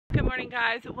Good morning,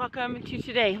 guys. Welcome to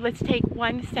today. Let's take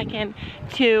 1 second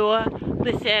to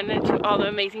listen to all the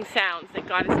amazing sounds that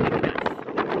God has given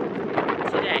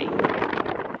us today.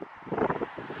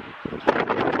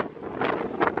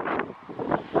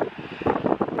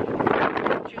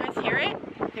 Did you guys hear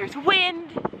it? There's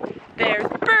wind, there's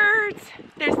birds,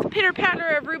 there's the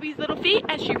pitter-patter of Ruby's little feet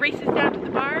as she races down to the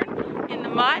barn in the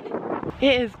mud.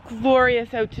 It is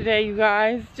glorious out today, you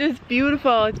guys. Just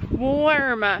beautiful. It's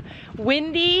warm,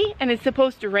 windy, and it's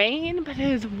supposed to rain, but it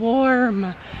is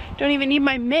warm. Don't even need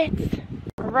my mitts.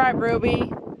 All right,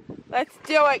 Ruby. Let's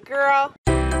do it, girl.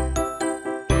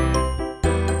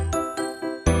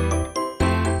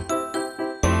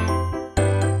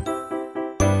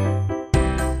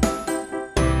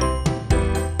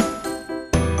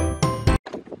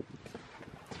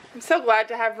 I'm so glad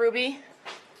to have Ruby.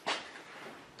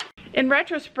 In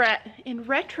retrospect,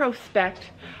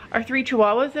 our 3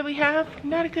 chihuahuas that we have,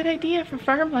 not a good idea for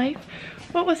farm life.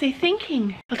 What was I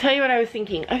thinking? I'll tell you what I was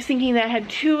thinking. I was thinking that I had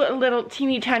 2 little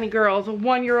teeny tiny girls, a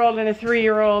 1-year-old and a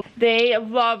 3-year-old. They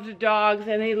loved dogs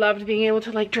and they loved being able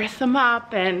to like dress them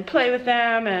up and play with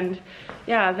them, and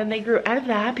yeah, then they grew out of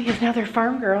that because now they're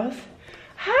farm girls.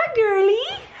 Hi,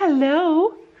 girlie.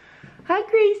 Hello. Hi,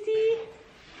 Gracie.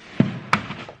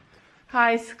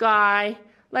 Hi, Sky.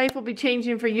 Life will be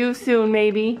changing for you soon,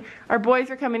 maybe. Our boys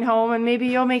are coming home and maybe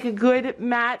you'll make a good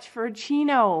match for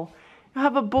Chino. You'll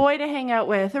have a boy to hang out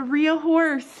with, a real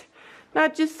horse,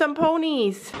 not just some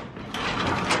ponies.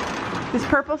 Does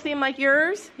purple seem like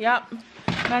yours? Yep,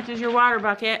 matches your water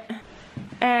bucket.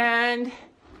 And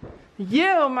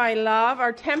you, my love,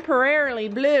 are temporarily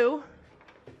blue.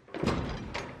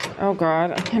 Oh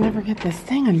God, I can never get this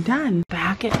thing undone.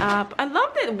 Back it up. I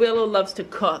love that Willow loves to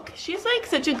cook. She's like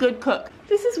such a good cook.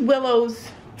 This is Willow's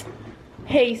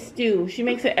hay stew. She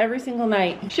makes it every single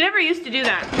night. She never used to do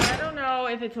that. I don't know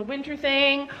if it's a winter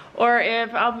thing or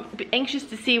if I'll be anxious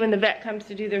to see when the vet comes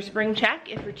to do their spring check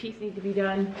if her teeth need to be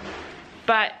done.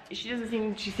 But she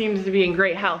seems to be in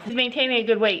great health. She's maintaining a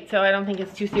good weight, so I don't think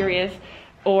it's too serious.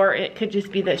 Or it could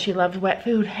just be that she loves wet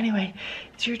food. Anyway,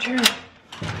 it's your turn.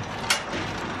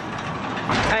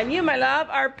 And you, my love,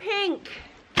 are pink.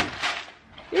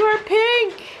 You are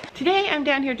pink. Today I'm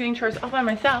down here doing chores all by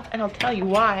myself, and I'll tell you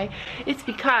why. It's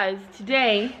because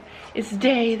today is the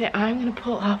day that I'm gonna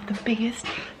pull off the biggest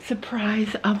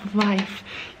surprise of life.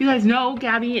 You guys know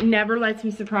Gabby never lets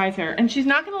me surprise her, and she's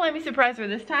not gonna let me surprise her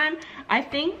this time. I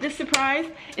think this surprise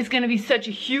is gonna be such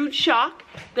a huge shock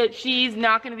that she's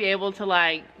not gonna be able to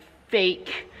like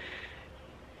fake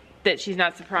that she's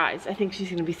not surprised. I think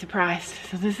she's gonna be surprised.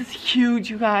 So this is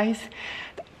huge, you guys.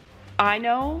 I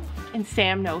know and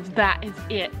Sam knows that is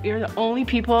it. You're the only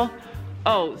people.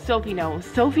 Oh, Sophie knows.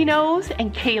 Sophie knows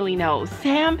and Kaylee knows.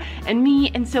 Sam and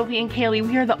me and Sophie and Kaylee,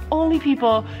 we are the only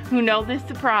people who know this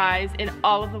surprise in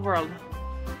all of the world.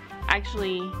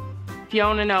 Actually,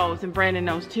 Fiona knows and Brandon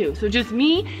knows too. So just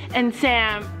me and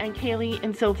Sam and Kaylee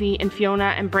and Sophie and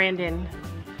Fiona and Brandon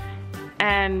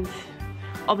and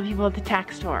all the people at the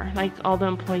tax store, like all the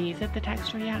employees at the tax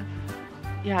store, yeah.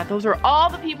 Yeah, those are all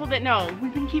the people that know.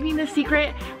 We've been keeping this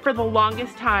secret for the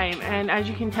longest time, and as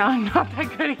you can tell, I'm not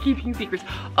that good at keeping secrets.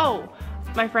 Oh,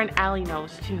 my friend Allie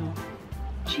knows too.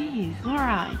 Jeez,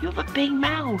 Laura, you have a big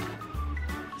mouth.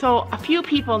 So a few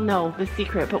people know the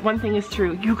secret, but one thing is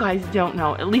true, you guys don't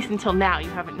know, at least until now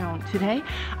you haven't known. Today,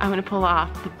 I'm gonna pull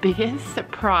off the biggest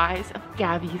surprise of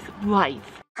Gabby's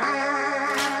life.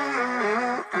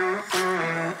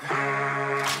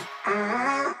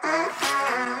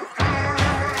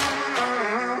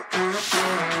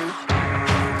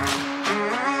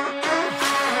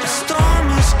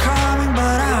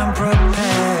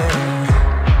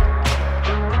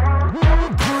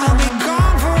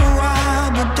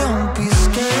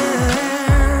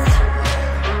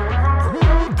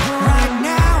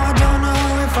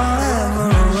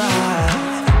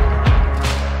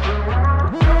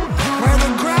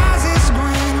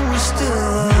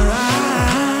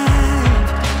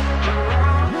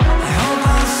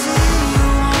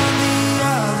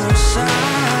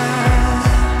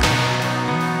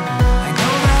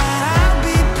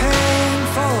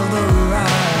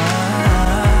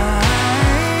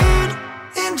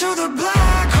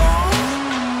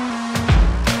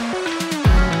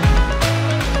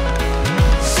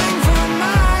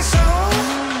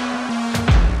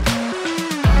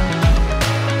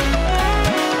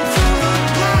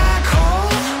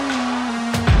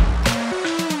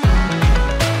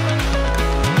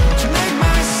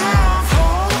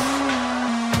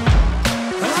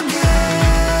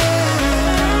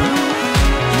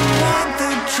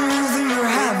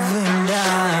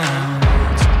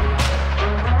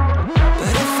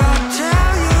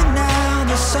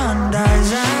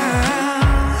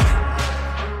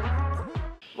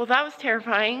 that was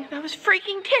terrifying. That was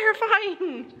freaking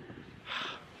terrifying.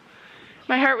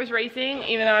 My heart was racing,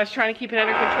 even though I was trying to keep it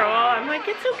under control. I'm like,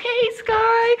 it's okay,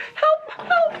 Sky. Help,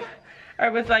 help. I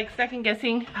was like second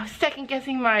guessing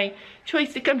my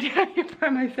choice to come down here by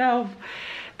myself.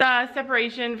 The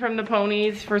separation from the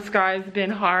ponies for Sky's been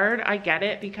hard. I get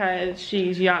it because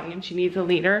she's young and she needs a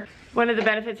leader. One of the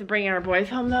benefits of bringing our boys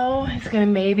home though is gonna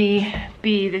maybe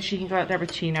be that she can go out there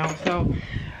with Chino. So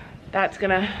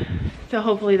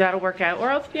hopefully that'll work out. Or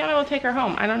else Fiona will take her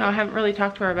home. I don't know, I haven't really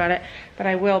talked to her about it, but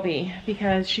I will be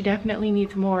because she definitely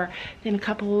needs more than a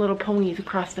couple of little ponies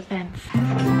across the fence.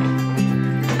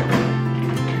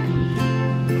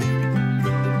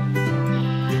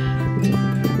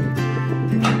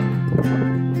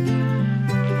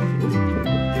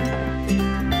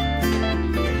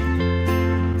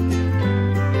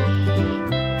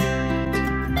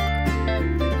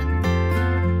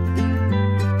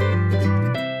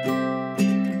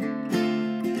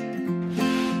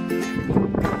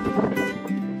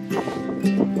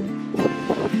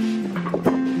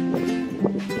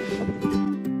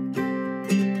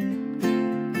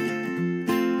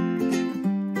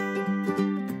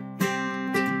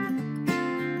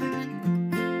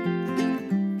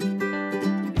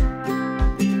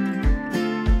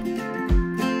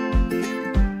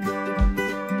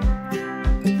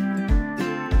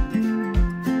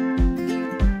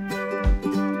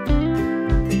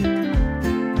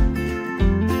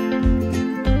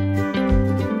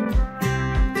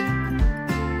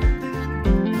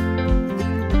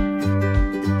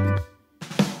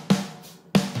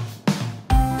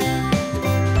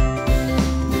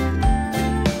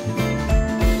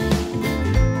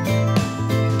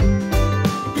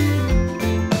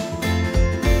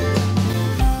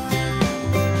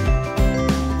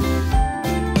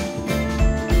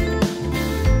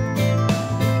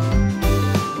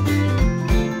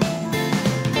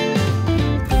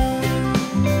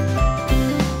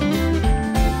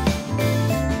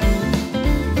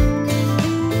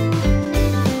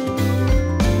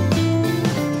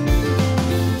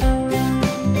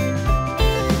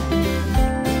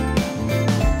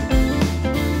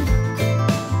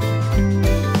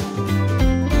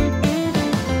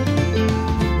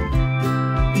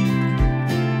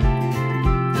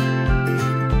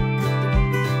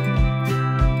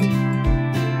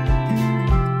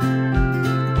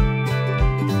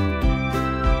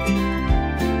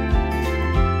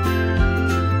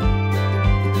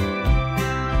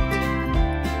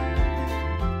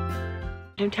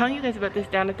 I'm telling you guys about this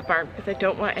down at the barn because I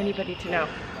don't want anybody to know,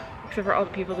 except for all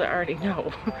the people that already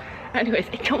know. Anyways,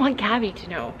 I don't want Gabby to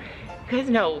know. Because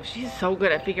no, she's so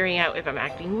good at figuring out if I'm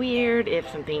acting weird, if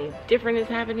something different is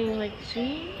happening. Like,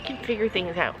 she can figure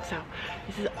things out. So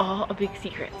this is all a big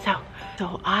secret.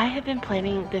 So I have been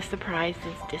planning this surprise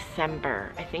since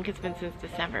December. I think it's been since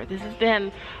December. This has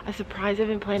been a surprise I've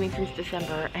been planning since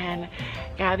December, and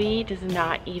Gabby does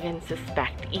not even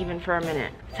suspect, even for a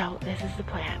minute. So this is the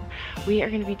plan. We are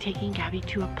going to be taking Gabby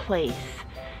to a place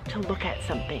to look at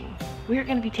something. We are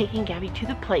going to be taking Gabby to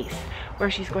the place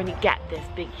where she's going to get this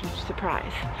big, huge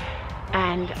surprise.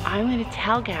 And I'm going to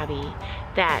tell Gabby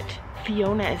that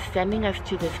Fiona is sending us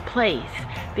to this place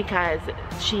because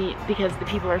the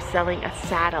people are selling a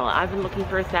saddle. I've been looking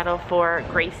for a saddle for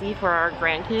Gracie, for our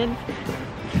grandkids.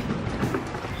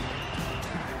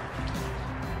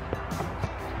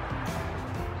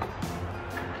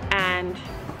 And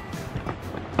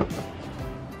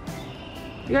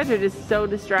you guys are just so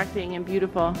distracting and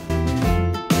beautiful.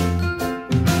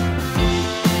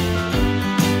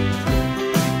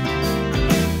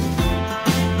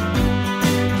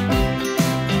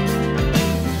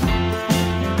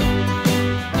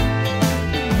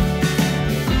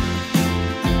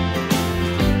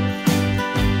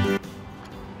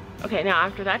 Okay, now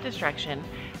after that distraction,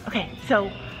 okay,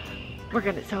 so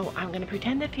I'm gonna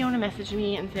pretend that Fiona messaged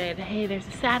me and said, hey, there's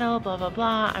a saddle, blah, blah,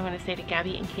 blah. I'm gonna say to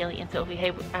Gabby and Kaylee and Sophie,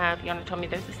 hey, Fiona told me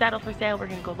there's a saddle for sale. We're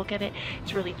gonna go look at it.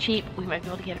 It's really cheap. We might be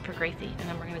able to get it for Gracie. And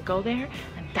then we're gonna go there,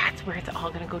 and that's where it's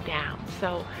all gonna go down.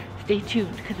 So stay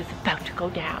tuned, because it's about to go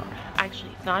down.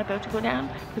 Actually, it's not about to go down,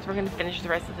 because we're gonna finish the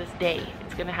rest of this day.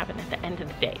 It's gonna happen at the end of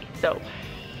the day. So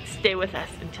stay with us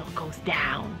until it goes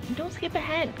down. And don't skip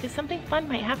ahead, because something fun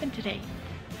might happen today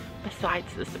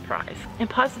besides the surprise. And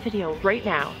pause the video right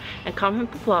now and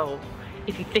comment below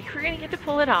if you think we're gonna get to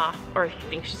pull it off or if you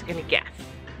think she's gonna guess.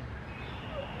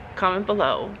 Comment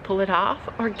below, pull it off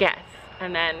or guess,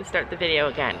 and then start the video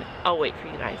again. I'll wait for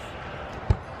you guys.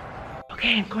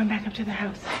 Okay, I'm going back up to the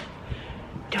house.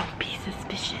 Don't be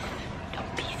suspicious.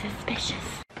 Don't be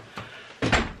suspicious.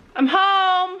 I'm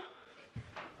home.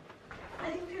 I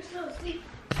think you're so asleep.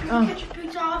 I'm gonna get your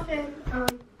boots off and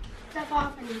stuff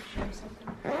off and show you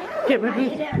something. Get my I hid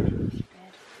boots. it underneath your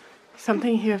bed.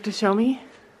 Something you have to show me?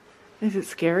 Is it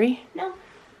scary? No.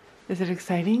 Is it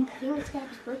exciting? No, it's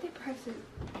Gabby's birthday present.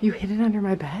 You hid it under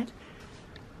my bed?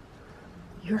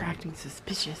 You're acting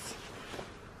suspicious.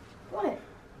 What?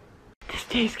 This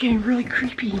day's getting really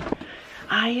creepy.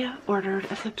 I ordered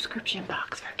a subscription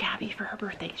box for Gabby for her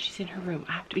birthday. She's in her room.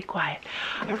 I have to be quiet.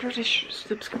 I ordered a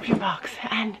subscription box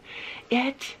and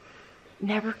it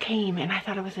never came, and I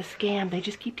thought it was a scam. They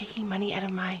just keep taking money out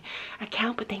of my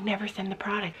account, but they never send the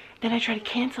product. Then I try to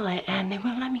cancel it and they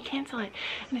won't let me cancel it,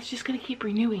 and it's just gonna keep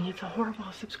renewing. It's a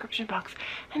horrible subscription box.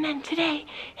 And then today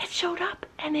it showed up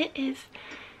and it is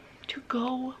to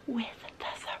go with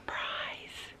the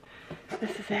surprise.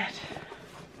 This is it.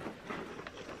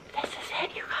 This is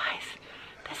it, you guys.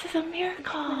 This is a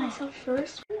miracle. Myself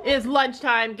first. It's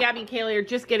lunchtime. Gabby and Kaylee are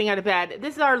just getting out of bed.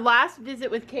 This is our last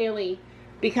visit with Kaylee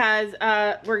because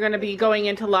we're going to be going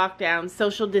into lockdown,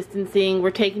 social distancing.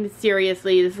 We're taking it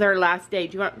seriously. This is our last day.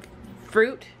 Do you want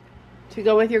fruit to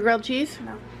go with your grilled cheese?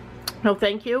 No. No,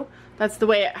 thank you. That's the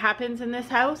way it happens in this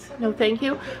house. No, thank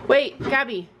you. Wait,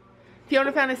 Gabby.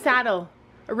 Fiona found a saddle.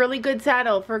 A really good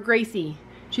saddle for Gracie.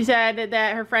 She said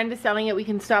that her friend is selling it. We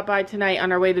can stop by tonight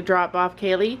on our way to drop off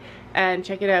Kaylee and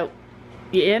check it out.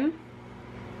 You in?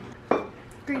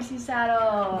 Greasy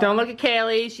saddle. Don't look at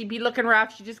Kaylee. She'd be looking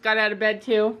rough. She just got out of bed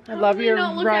too. I love your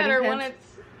don't look at her riding when pants.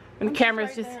 it's And the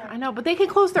camera's just, I know, but they can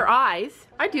close their eyes.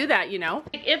 I do that, you know.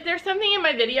 If there's something in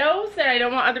my videos that I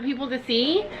don't want other people to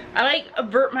see, I like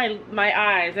avert my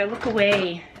eyes. I look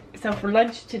away. So for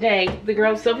lunch today, the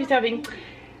girls,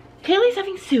 Kaylee's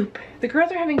having soup. The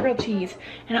girls are having grilled cheese.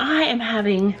 And I am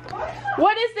having,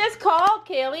 what is this called,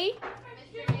 Kaylee?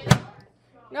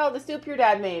 No, the soup your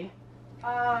dad made.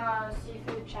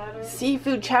 Seafood chowder.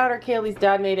 Seafood chowder. Kaylee's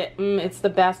dad made it. It's the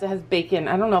best. It has bacon.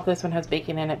 I don't know if this one has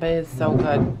bacon in it, but it's so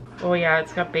good. Oh yeah,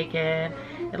 it's got bacon.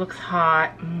 It looks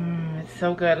hot. It's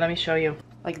so good. Let me show you.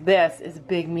 Like, this is a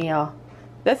big meal.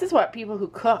 This is what people who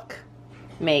cook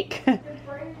make.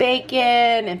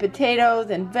 Bacon and potatoes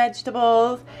and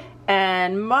vegetables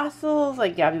and mussels.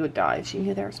 Like, Gabby would die if she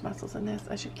knew there was mussels in this.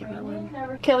 I should give her one.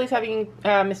 Kaylee's having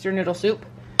Mr. Noodle soup.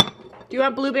 Do you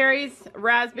want blueberries,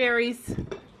 raspberries?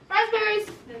 Raspberries.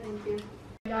 No, thank you.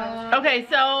 Okay,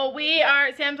 so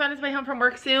Sam's on his way home from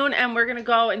work soon, and we're gonna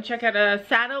go and check out a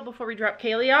saddle before we drop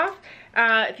Kaylee off.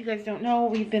 If you guys don't know,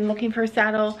 we've been looking for a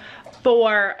saddle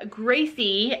for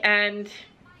Gracie, and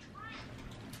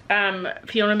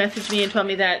Fiona messaged me and told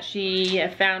me that she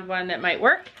found one that might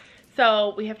work.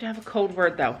 So we have to have a code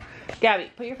word though. Gabby,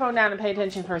 put your phone down and pay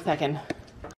attention for a second.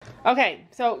 Okay,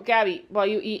 so Gabby, while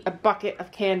you eat a bucket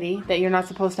of candy that you're not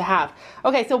supposed to have.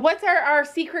 Okay, so what's our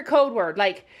secret code word?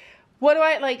 Like, what do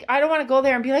I don't want to go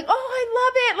there and be like, oh, I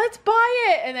love it, let's buy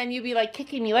it. And then you be like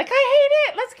kicking me like, I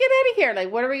hate it, let's get out of here.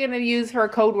 Like, what are we going to use for a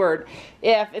code word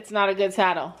if it's not a good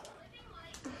saddle?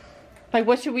 Like,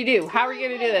 what should we do? How are we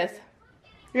going to do this?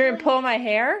 You're going to pull my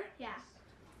hair? Yeah.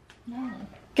 No.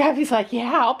 Gabby's like,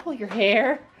 yeah, I'll pull your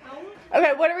hair.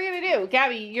 Okay, what are we going to do?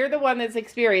 Gabby, you're the one that's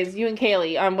experienced, you and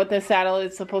Kaylee, on what the saddle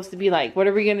is supposed to be like. What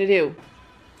are we going to do?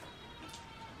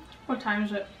 What time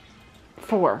is it?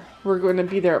 4. We're going to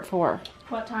be there at 4.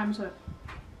 What time is it?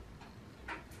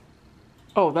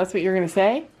 Oh, that's what you're going to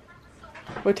say?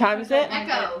 What time is it?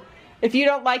 Echo. If you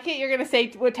don't like it, you're going to say,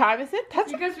 what time is it?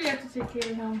 That's Because we have to take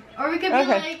Kaylee home. Or we could be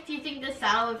Okay. like, do you think the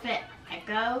saddle would fit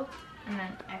Echo? And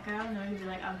then Echo, and then we'd be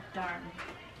like, oh darn.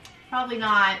 Probably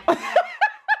not. That's a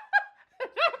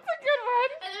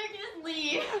good And then we can just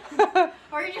leave.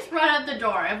 Or you just run out the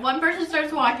door. If one person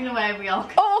starts walking away, we all go.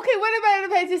 Oh, okay, what about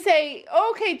if I just say,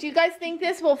 okay, do you guys think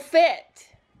this will fit?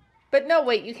 But no,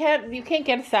 wait, you can't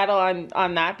get a saddle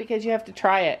on that because you have to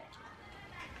try it.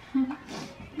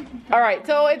 Alright,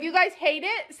 so if you guys hate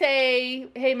it, say,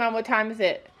 hey mom, what time is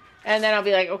it? And then I'll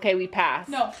be like, okay, we pass.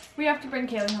 No, we have to bring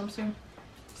Kaylee home soon.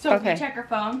 So Okay. if we check our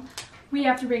phone, we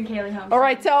have to bring Kaylee home.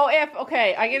 Alright, so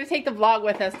okay, I'm going to take the vlog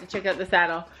with us to check out the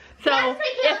saddle. So,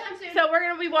 so we're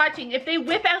going to be watching. If they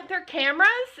whip out their cameras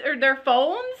or their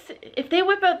phones, if they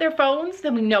whip out their phones,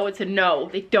 then we know it's a no.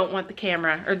 They don't want the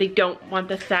camera or they don't want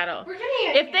the saddle.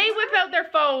 If they whip out their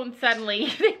phones suddenly,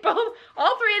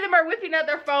 all 3 of them are whipping out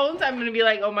their phones, I'm going to be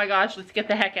like, oh my gosh, let's get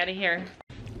the heck out of here.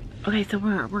 Okay, so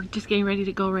we're just getting ready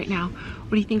to go right now. What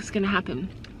do you think is going to happen?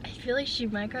 I feel like she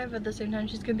might cry, but at the same time,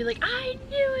 she's gonna be like, I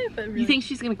knew it, but really. You think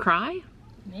she's going to cry?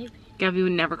 Maybe. Gabby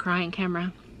would never cry on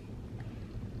camera.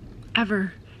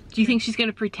 Ever. Do you think she's going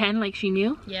to pretend like she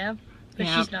knew? Yeah, but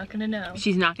Yeah. she's not gonna know.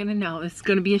 She's not going to know. It's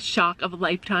going to be a shock of a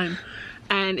lifetime.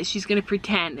 and she's gonna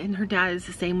pretend, and her dad is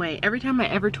the same way. Every time I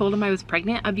ever told him I was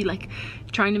pregnant, I'd be like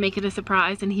trying to make it a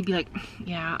surprise, and he'd be like,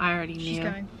 yeah, I already knew. She's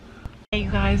coming. Hey you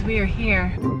guys, we are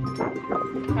here.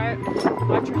 Alright,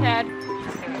 watch your head.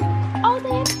 Oh,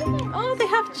 they have chickens. Oh, they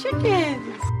have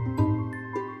chickens.